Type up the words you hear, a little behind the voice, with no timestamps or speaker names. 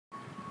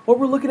What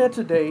we're looking at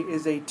today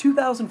is a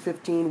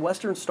 2015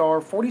 Western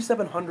Star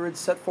 4700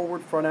 set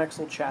forward front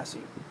axle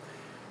chassis.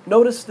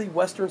 Notice the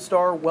Western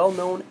Star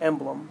well-known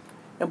emblem,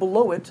 and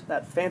below it,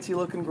 that fancy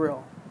looking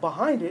grille.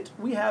 Behind it,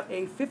 we have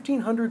a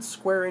 1500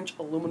 square inch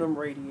aluminum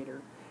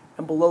radiator,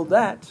 and below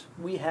that,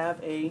 we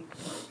have a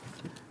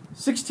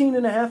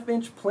 16.5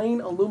 inch plain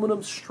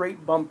aluminum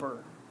straight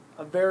bumper.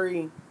 A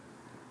very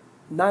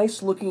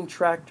nice looking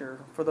tractor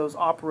for those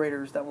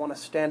operators that want to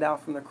stand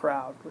out from the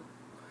crowd.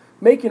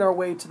 Making our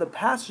way to the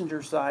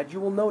passenger side, you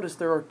will notice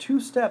there are 2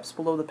 steps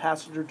below the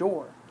passenger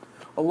door,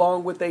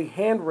 along with a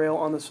handrail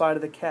on the side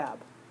of the cab.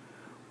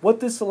 What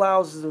this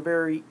allows is a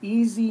very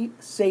easy,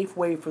 safe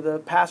way for the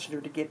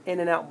passenger to get in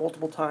and out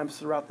multiple times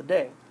throughout the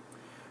day.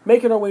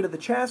 Making our way to the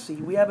chassis,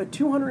 we have a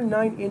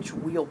 209-inch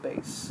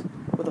wheelbase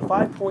with a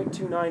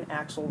 5.29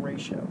 axle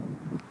ratio.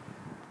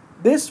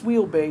 This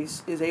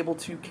wheelbase is able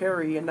to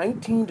carry a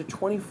 19 to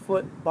 20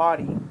 foot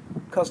body,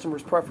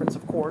 customer's preference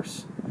of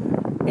course,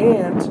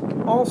 and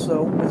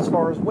also, as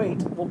far as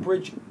weight, will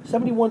bridge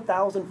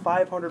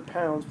 71,500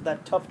 pounds with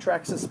that Tough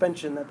Track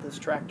suspension that this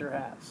tractor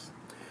has.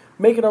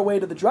 Making our way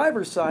to the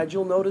driver's side,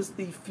 you'll notice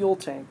the fuel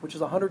tank, which is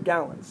 100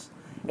 gallons.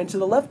 And to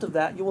the left of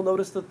that, you will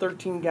notice the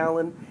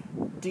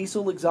 13-gallon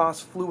diesel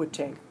exhaust fluid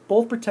tank,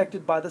 both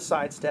protected by the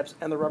side steps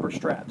and the rubber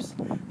straps.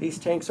 These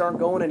tanks aren't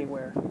going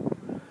anywhere.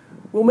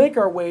 We'll make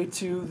our way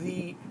to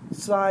the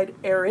side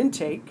air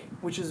intake,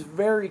 which is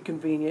very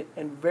convenient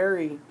and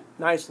very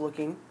nice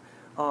looking.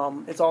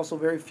 It's also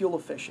very fuel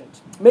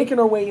efficient. Making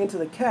our way into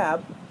the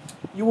cab,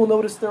 you will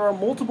notice there are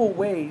multiple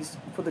ways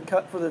for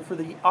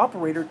the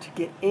operator to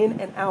get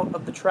in and out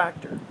of the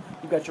tractor.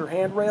 You've got your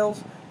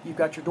handrails, you've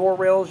got your door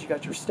rails, you've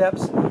got your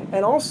steps,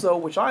 and also,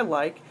 which I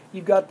like,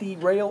 you've got the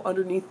rail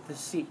underneath the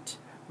seat.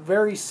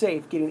 Very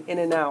safe getting in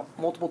and out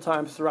multiple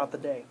times throughout the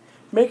day.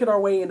 Making our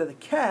way into the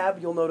cab,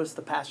 you'll notice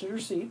the passenger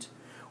seat.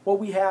 What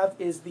we have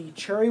is the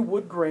cherry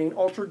wood grain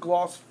ultra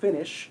gloss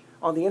finish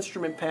on the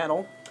instrument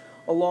panel,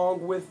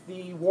 along with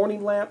the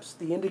warning lamps,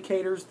 the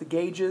indicators, the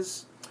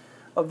gauges.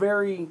 A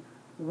very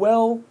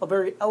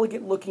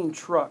elegant looking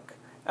truck.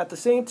 At the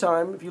same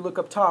time, if you look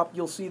up top,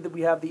 you'll see that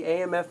we have the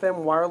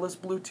AM/FM wireless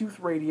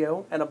Bluetooth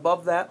radio, and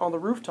above that on the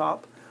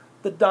rooftop,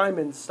 the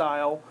diamond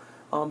style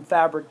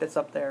fabric that's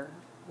up there.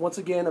 Once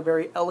again, a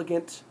very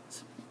elegant,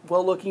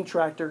 well-looking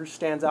tractor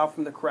stands out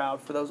from the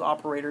crowd for those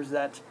operators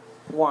that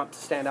want to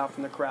stand out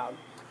from the crowd.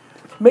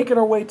 Making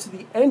our way to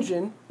the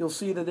engine, you'll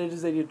see that it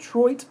is a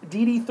Detroit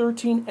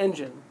DD13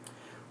 engine,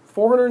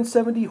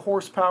 470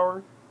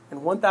 horsepower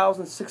and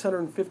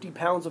 1,650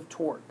 pounds of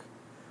torque.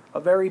 A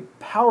very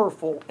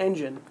powerful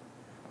engine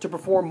to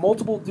perform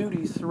multiple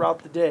duties throughout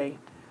the day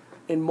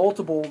in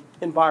multiple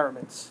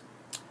environments.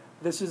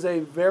 This is a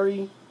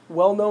very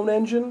well-known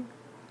engine,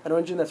 an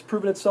engine that's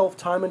proven itself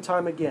time and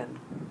time again.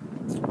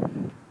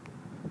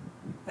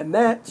 And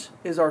that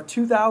is our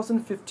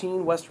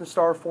 2015 Western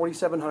Star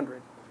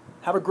 4700.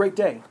 Have a great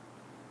day.